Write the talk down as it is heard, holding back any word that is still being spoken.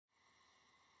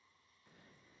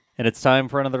And it's time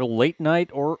for another late night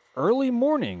or early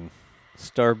morning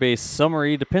Starbase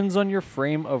summary. Depends on your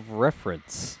frame of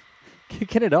reference.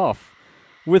 Kicking it off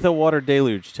with a water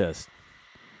deluge test.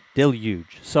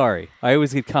 Deluge. Sorry. I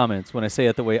always get comments when I say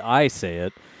it the way I say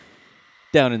it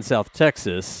down in South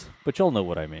Texas, but y'all know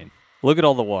what I mean. Look at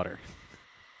all the water.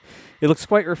 It looks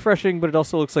quite refreshing, but it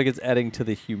also looks like it's adding to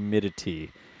the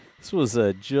humidity. This was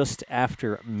just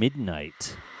after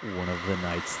midnight, one of the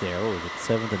nights there. Or was it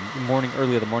 7th in the morning,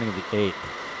 early in the morning of the 8th,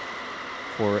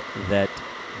 for that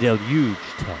deluge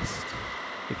test,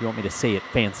 if you want me to say it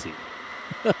fancy.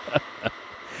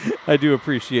 I do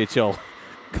appreciate y'all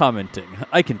commenting.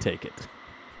 I can take it.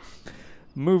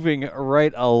 Moving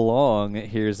right along,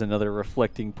 here's another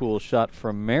reflecting pool shot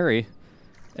from Mary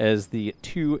as the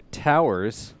two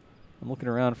towers. I'm looking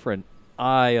around for an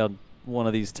eye on one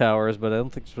of these towers, but I don't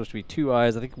think there's supposed to be two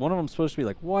eyes. I think one of them's supposed to be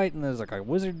like white, and there's like a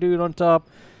wizard dude on top.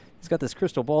 He's got this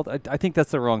crystal ball. I think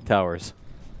that's the wrong towers.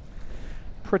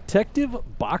 Protective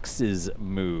boxes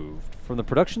moved from the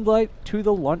production light to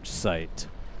the launch site.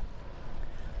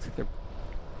 Looks like they're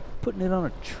putting it on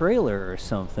a trailer or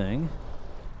something.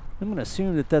 I'm going to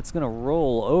assume that that's going to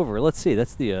roll over. Let's see.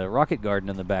 That's the rocket garden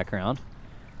in the background.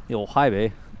 The old high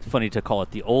bay. It's funny to call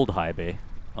it the old high bay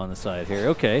on the side here.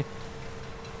 Okay.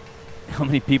 How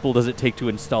many people does it take to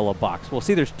install a box? Well,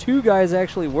 see, there's two guys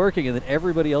actually working, and then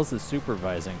everybody else is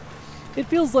supervising. It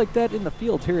feels like that in the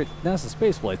field here at NASA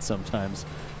Spaceflight sometimes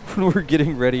when we're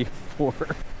getting ready for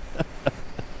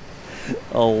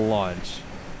a launch.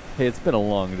 Hey, it's been a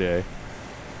long day.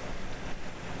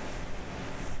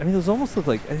 I mean, those almost look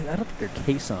like, I don't think they're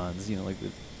caissons, you know, like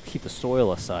keep the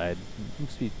soil aside. You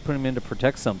must be putting them in to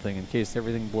protect something in case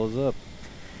everything blows up.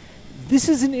 This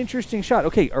is an interesting shot.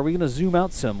 Okay, are we going to zoom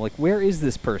out some? Like, where is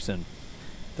this person?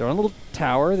 They're on a little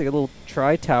tower. They got a little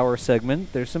tri-tower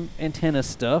segment. There's some antenna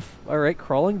stuff. All right,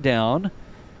 crawling down.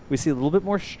 We see a little bit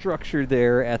more structure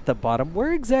there at the bottom.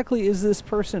 Where exactly is this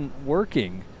person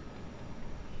working?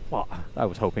 Well, I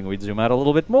was hoping we'd zoom out a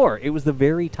little bit more. It was the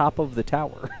very top of the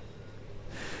tower.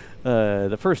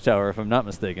 The first tower, if I'm not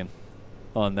mistaken,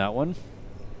 on that one.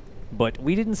 But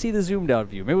we didn't see the zoomed out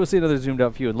view. Maybe we'll see another zoomed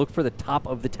out view and look for the top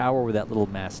of the tower where that little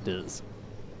mast is.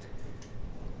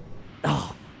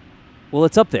 Oh, well,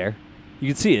 it's up there.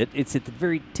 You can see it. It's at the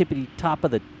very tippity top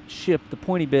of the ship. The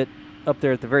pointy bit up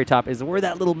there at the very top is where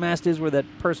that little mast is, where that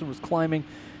person was climbing,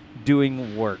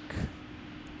 doing work.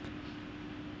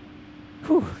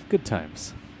 Whew, good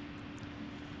times.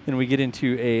 Then we get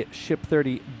into a Ship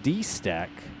 30 Destack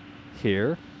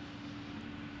here.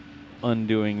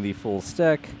 Undoing the full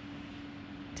stack.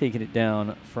 Taking it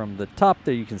down from the top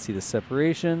there, you can see the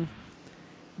separation.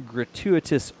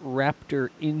 Gratuitous Raptor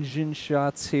engine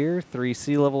shots here. 3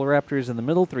 sea level Raptors in the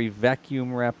middle, 3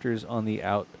 vacuum Raptors on the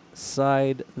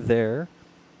outside there.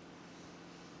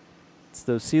 It's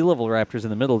those sea level Raptors in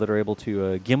the middle that are able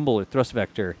to gimbal or thrust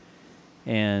vector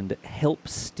and help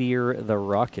steer the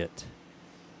rocket.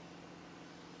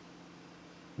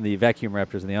 The vacuum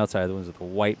Raptors on the outside, the ones with the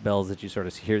white bells that you sort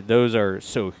of see here, those are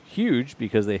so huge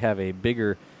because they have a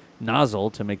bigger nozzle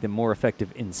to make them more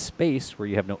effective in space where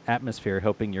you have no atmosphere,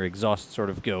 helping your exhaust sort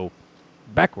of go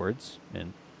backwards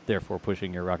and therefore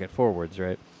pushing your rocket forwards,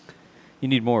 right? You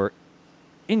need more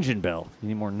engine bell. You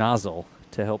need more nozzle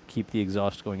to help keep the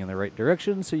exhaust going in the right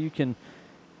direction so you can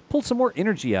pull some more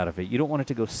energy out of it. You don't want it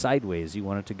to go sideways. You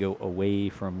want it to go away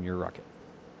from your rocket.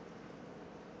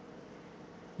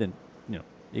 Then, you know,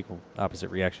 equal opposite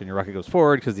reaction. Your rocket goes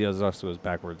forward because the exhaust goes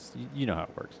backwards. You know how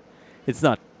it works. It's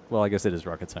not, well, I guess it is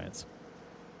rocket science.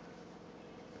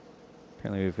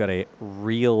 Apparently we've got a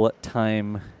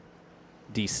real-time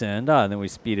descend. And then we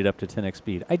speed it up to 10x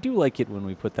speed. I do like it when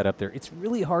we put that up there. It's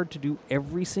really hard to do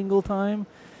every single time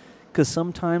because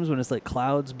sometimes when it's like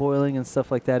clouds boiling and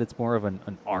stuff like that, it's more of an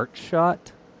art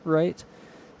shot, right,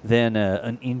 than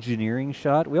an engineering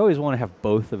shot. We always want to have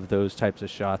both of those types of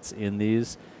shots in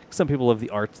these. Some people love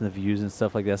the arts and the views and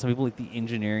stuff like that. Some people like the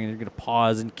engineering. They're going to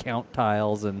pause and count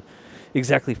tiles and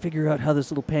exactly figure out how this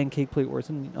little pancake plate works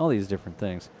and all these different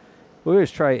things. We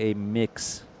always try a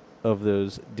mix of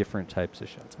those different types of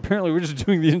shots. Apparently, we're just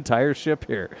doing the entire ship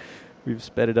here. We've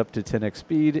sped it up to 10x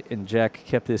speed, and Jack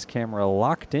kept this camera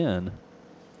locked in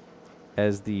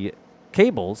as the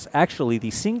cables, actually the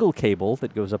single cable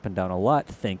that goes up and down a lot,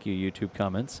 thank you, YouTube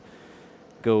comments,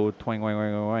 go twang, wang,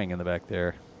 wang, wang, wang in the back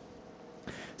there.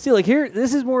 See, like here,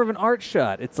 this is more of an art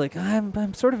shot. It's like,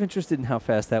 I'm sort of interested in how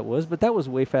fast that was, but that was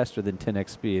way faster than 10x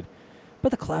speed. But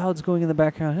the clouds going in the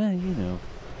background, you know.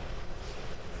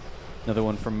 Another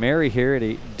one from Mary here at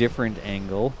a different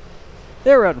angle.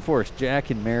 They were out in force.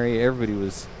 Jack and Mary, everybody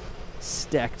was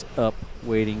stacked up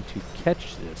waiting to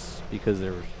catch this because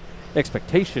there was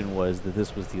expectation was that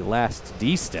this was the last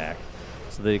Destack,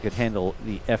 so they could handle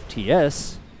the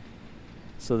FTS,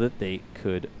 so that they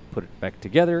could put it back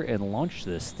together and launch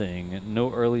this thing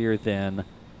no earlier than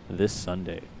this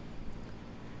Sunday.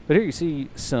 But here you see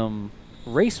some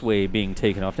Raceway being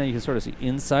taken off. Now you can sort of see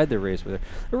inside the Raceway.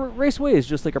 The Raceway is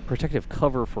just like a protective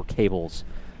cover for cables.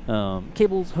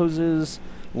 Cables, hoses,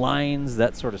 lines,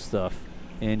 that sort of stuff.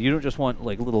 And you don't just want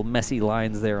like little messy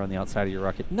lines there on the outside of your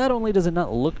rocket. Not only does it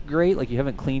not look great, like you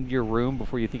haven't cleaned your room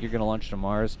before you think you're going to launch to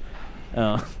Mars,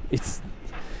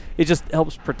 it just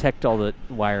helps protect all the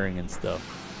wiring and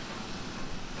stuff.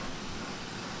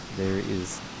 There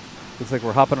is, looks like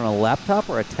we're hopping on a laptop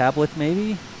or a tablet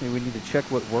maybe. Maybe we need to check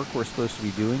what work we're supposed to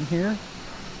be doing here.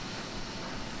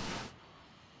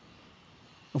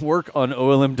 Work on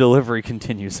OLM delivery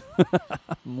continues.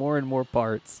 More and more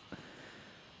parts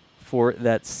for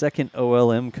that second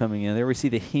OLM coming in. There we see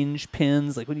the hinge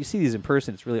pins. Like when you see these in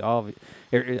person, it's really obvious.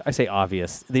 I say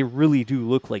obvious. They really do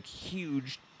look like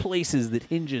huge places that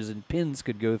hinges and pins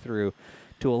could go through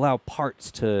to allow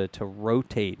parts to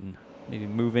rotate and maybe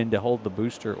move in to hold the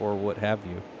booster or what have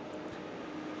you.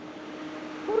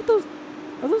 What are those?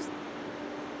 Are those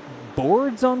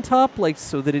boards on top, like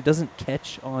so that it doesn't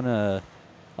catch on a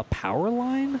power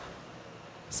line?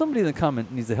 Somebody in the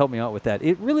comment needs to help me out with that.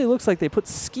 It really looks like they put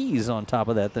skis on top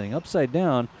of that thing, upside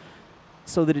down,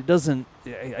 so that it doesn't,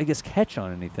 I guess, catch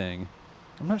on anything.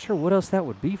 I'm not sure what else that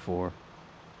would be for.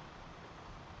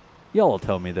 Y'all will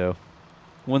tell me, though.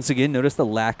 Once again, notice the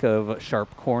lack of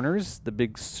sharp corners, the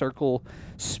big circle,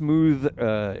 smooth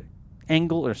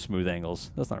angle, or smooth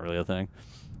angles. That's not really a thing.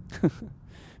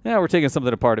 Now we're taking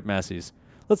something apart at Massey's.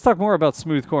 Let's talk more about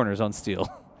smooth corners on steel.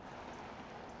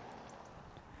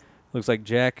 Looks like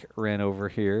Jack ran over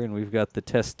here, and we've got the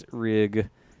test rig,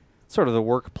 sort of the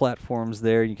work platforms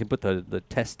there. You can put the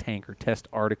test tank or test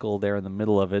article there in the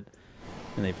middle of it,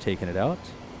 and they've taken it out.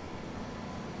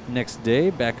 Next day,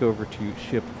 back over to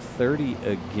ship 30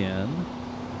 again.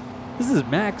 This is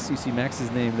Max. You see Max's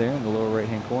name there in the lower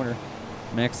right-hand corner.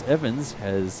 Max Evans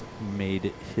has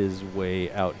made his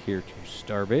way out here to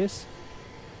Starbase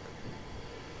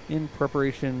in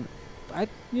preparation.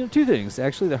 Two things.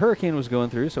 Actually, the hurricane was going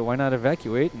through, so why not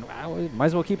evacuate? And might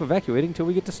as well keep evacuating until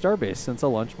we get to Starbase, since a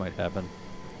launch might happen.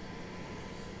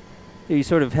 Here you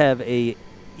sort of have a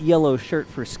yellow shirt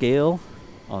for scale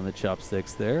on the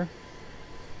chopsticks there.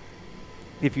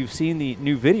 If you've seen the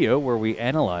new video where we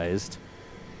analyzed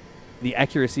the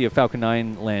accuracy of Falcon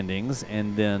 9 landings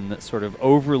and then sort of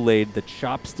overlaid the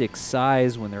chopstick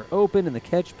size when they're open and the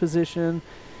catch position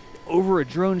over a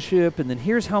drone ship, and then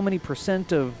here's how many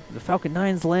 % of the Falcon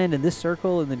 9s land in this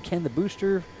circle, and then can the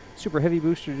booster, super heavy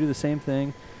booster, do the same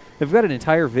thing? I've got an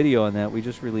entire video on that we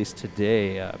just released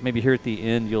today. Maybe here at the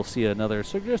end you'll see another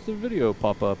suggested video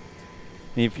pop up.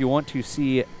 And if you want to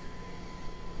see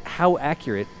how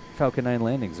accurate Falcon 9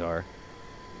 landings are,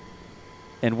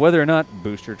 and whether or not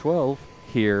Booster 12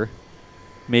 here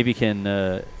maybe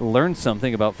can learn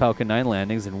something about Falcon 9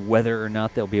 landings and whether or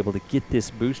not they'll be able to get this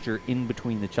booster in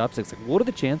between the chopsticks. Like, what are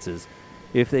the chances,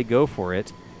 if they go for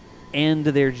it and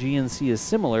their GNC is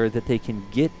similar, that they can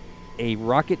get a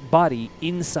rocket body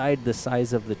inside the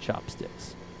size of the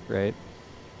chopsticks, right?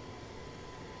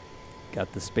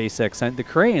 Got the SpaceX sign. The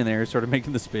crane there is sort of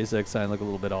making the SpaceX sign look a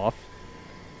little bit off.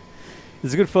 This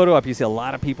is a good photo op. You see a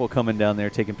lot of people coming down there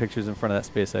taking pictures in front of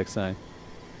that SpaceX sign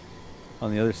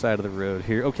on the other side of the road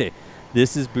here. Okay,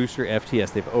 this is Booster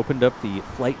FTS. They've opened up the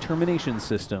flight termination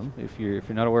system. If you're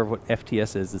not aware of what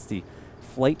FTS is, it's the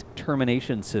flight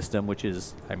termination system, which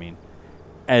is, I mean,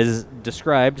 as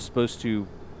described, supposed to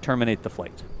terminate the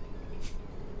flight.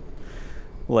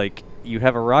 Like, you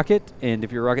have a rocket, and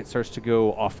if your rocket starts to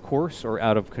go off course or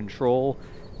out of control,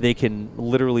 they can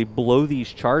literally blow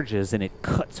these charges, and it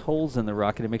cuts holes in the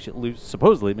rocket. It makes it lose,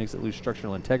 supposedly, makes it lose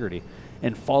structural integrity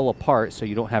and fall apart, so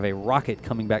you don't have a rocket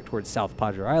coming back towards South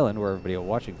Padre Island, where everybody is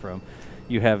watching from.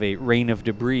 You have a rain of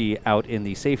debris out in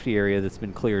the safety area that's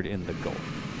been cleared in the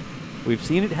Gulf. We've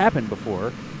seen it happen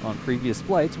before on previous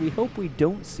flights. We hope we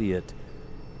don't see it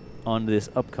on this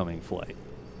upcoming flight.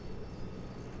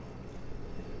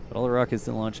 But all the rockets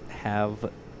that launch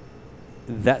have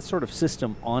that sort of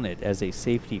system on it as a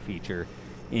safety feature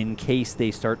in case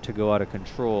they start to go out of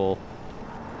control.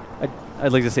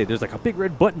 I'd like to say there's like a big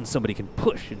red button somebody can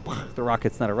push, and the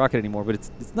rocket's not a rocket anymore, but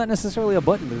it's not necessarily a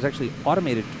button. There's actually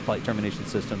automated flight termination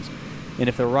systems, and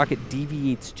if the rocket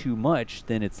deviates too much,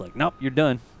 then it's like, nope, you're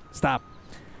done. Stop.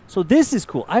 So this is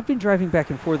cool. I've been driving back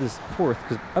and forth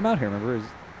because I'm out here, remember,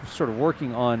 sort of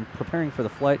working on preparing for the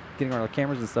flight, getting our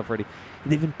cameras and stuff ready,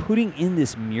 and they've been putting in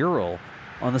this mural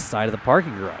on the side of the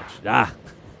parking garage.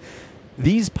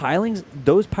 These pilings,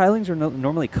 those pilings are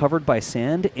normally covered by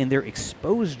sand, and they're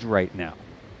exposed right now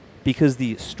because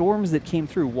the storms that came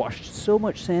through washed so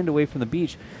much sand away from the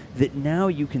beach that now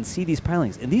you can see these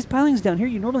pilings. And these pilings down here,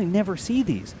 you normally never see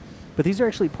these. But these are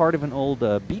actually part of an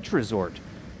old beach resort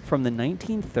from the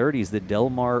 1930s, the Del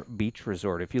Mar Beach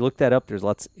Resort. If you look that up, there's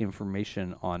lots of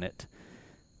information on it.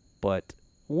 But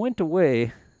went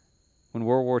away when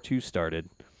World War II started.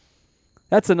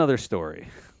 That's another story.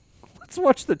 Let's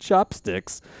watch the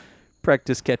Chopsticks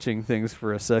practice catching things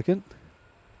for a second.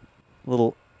 A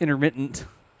little intermittent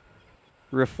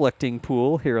reflecting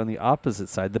pool here on the opposite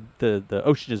side. The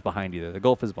ocean is behind you there. The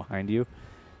Gulf is behind you,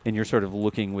 and you're sort of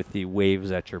looking with the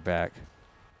waves at your back.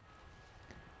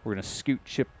 We're going to scoot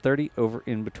Chip 30 over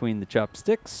in between the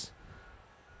Chopsticks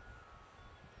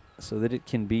so that it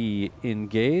can be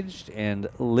engaged and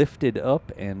lifted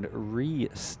up and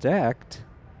restacked.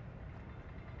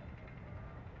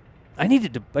 I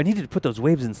needed to put those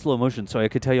waves in slow motion so I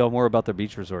could tell you all more about the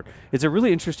beach resort. It's a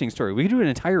really interesting story. We could do an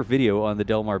entire video on the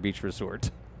Del Mar Beach Resort.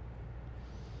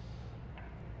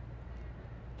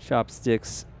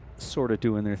 Chopsticks sort of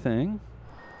doing their thing.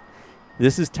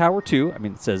 This is Tower 2. I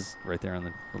mean, it says right there on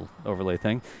the little overlay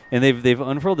thing. And they've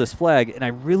unfurled this flag, and I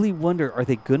really wonder, are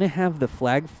they going to have the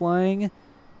flag flying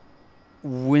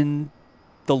when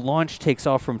the launch takes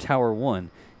off from Tower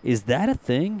 1? Is that a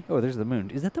thing? Oh, there's the moon.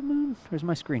 Is that the moon? Or is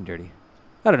my screen dirty?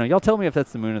 I don't know. Y'all tell me if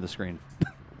that's the moon or the screen.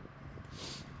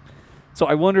 So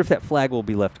I wonder if that flag will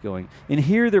be left going. And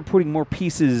here they're putting more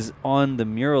pieces on the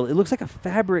mural. It looks like a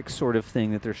fabric sort of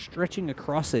thing that they're stretching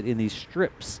across it in these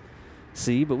strips.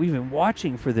 See? But we've been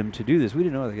watching for them to do this. We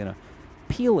didn't know, are they going to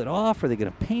peel it off? Are they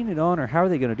going to paint it on? Or how are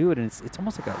they going to do it? And it's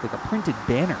almost like a printed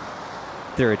banner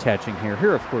they're attaching here.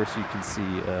 Here, of course, you can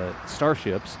see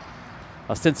starships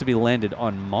ostensibly landed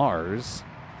on Mars.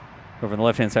 Over on the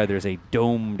left-hand side, there's a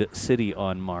domed city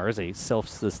on Mars, a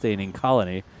self-sustaining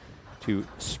colony to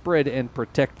spread and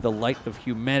protect the light of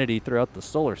humanity throughout the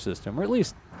solar system, or at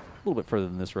least a little bit further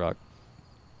than this rock.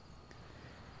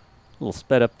 A little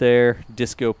sped up there,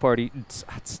 disco party it's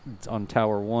on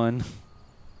Tower 1.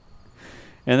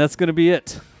 And that's going to be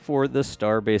it for the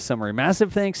Starbase summary.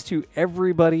 Massive thanks to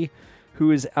everybody who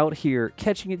is out here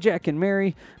catching it. Jack and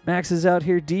Mary, Max is out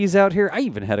here, D's out here. I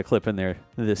even had a clip in there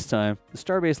this time. The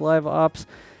Starbase Live Ops.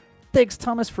 Thanks,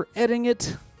 Thomas, for editing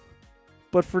it.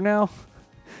 But for now,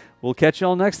 we'll catch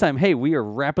y'all next time. Hey, we are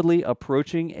rapidly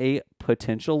approaching a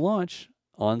potential launch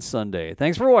on Sunday.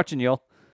 Thanks for watching, y'all.